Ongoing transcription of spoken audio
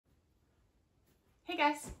Hey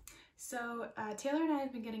guys! So Taylor and I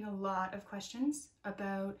have been getting a lot of questions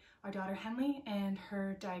about our daughter Henley and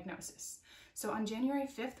her diagnosis. So on January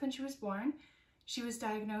 5th when she was born, she was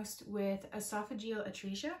diagnosed with esophageal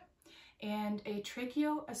atresia and a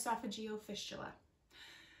tracheoesophageal fistula.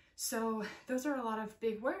 So those are a lot of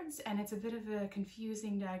big words and it's a bit of a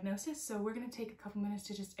confusing diagnosis, so we're going to take a couple minutes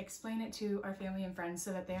to just explain it to our family and friends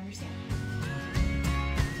so that they understand.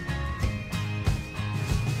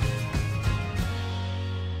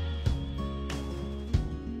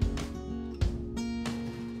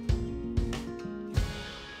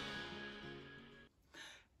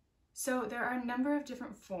 So there are a number of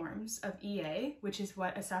different forms of EA, which is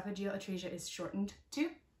what esophageal atresia is shortened to.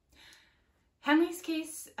 Henley's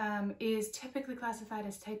case is typically classified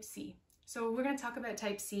as type C. So we're going to talk about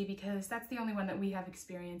type C because that's the only one that we have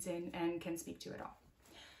experience in and can speak to at all.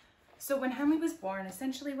 So when Henley was born,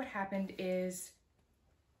 essentially what happened is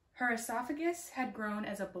her esophagus had grown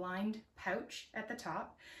as a blind pouch at the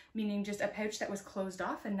top, meaning just a pouch that was closed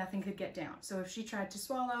off and nothing could get down. So if she tried to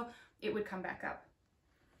swallow, it would come back up.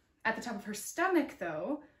 At the top of her stomach,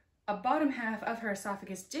 though, a bottom half of her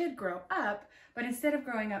esophagus did grow up, but instead of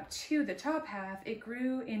growing up to the top half, it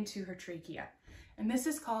grew into her trachea. And this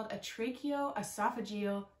is called a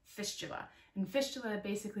tracheoesophageal fistula. And fistula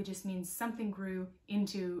basically just means something grew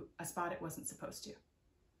into a spot it wasn't supposed to.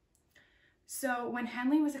 So when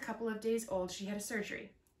Henley was a couple of days old, she had a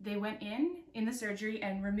surgery. They went in the surgery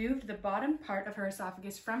and removed the bottom part of her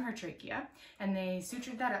esophagus from her trachea, and they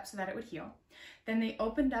sutured that up so that it would heal. Then they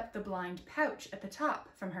opened up the blind pouch at the top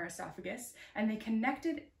from her esophagus, and they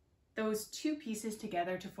connected those two pieces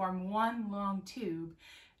together to form one long tube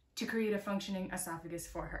to create a functioning esophagus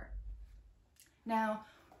for her. Now,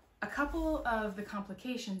 a couple of the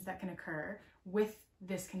complications that can occur with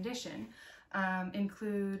this condition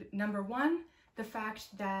include, number one, the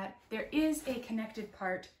fact that there is a connected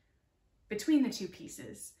part between the two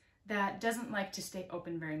pieces that doesn't like to stay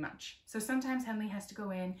open very much. So sometimes Henley has to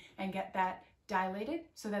go in and get that dilated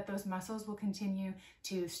so that those muscles will continue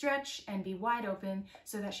to stretch and be wide open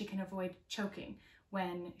so that she can avoid choking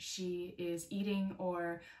when she is eating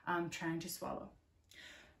or trying to swallow.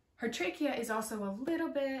 Her trachea is also a little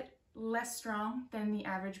bit less strong than the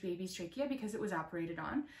average baby's trachea because it was operated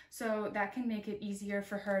on. So that can make it easier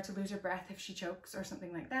for her to lose her breath if she chokes or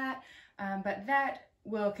something like that. But that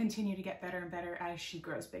will continue to get better and better as she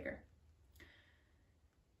grows bigger.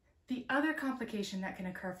 The other complication that can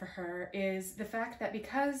occur for her is the fact that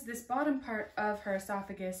because this bottom part of her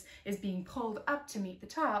esophagus is being pulled up to meet the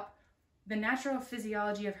top, the natural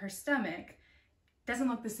physiology of her stomach doesn't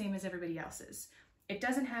look the same as everybody else's. It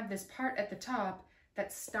doesn't have this part at the top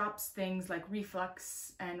that stops things like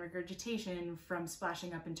reflux and regurgitation from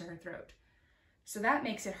splashing up into her throat. So that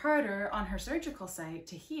makes it harder on her surgical site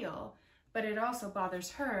to heal, but it also bothers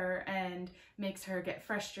her and makes her get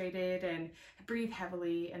frustrated and breathe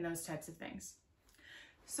heavily and those types of things.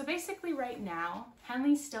 So basically right now,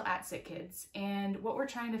 Henley's still at Sick Kids, and what we're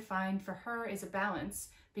trying to find for her is a balance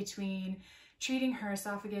between treating her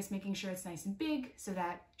esophagus, making sure it's nice and big so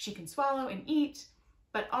that she can swallow and eat,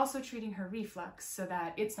 but also treating her reflux so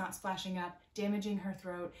that it's not splashing up, damaging her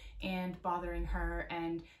throat, and bothering her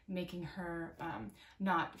and making her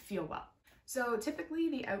not feel well. So typically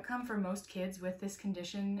the outcome for most kids with this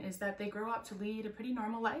condition is that they grow up to lead a pretty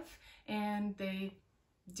normal life and they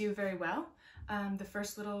do very well. The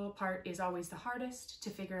first little part is always the hardest, to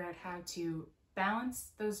figure out how to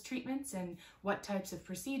balance those treatments and what types of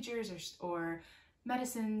procedures or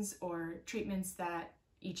medicines or treatments that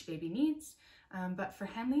each baby needs. But for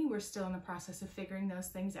Henley, we're still in the process of figuring those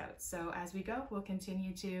things out. So as we go, we'll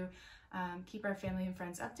continue to keep our family and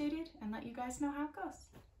friends updated and let you guys know how it goes.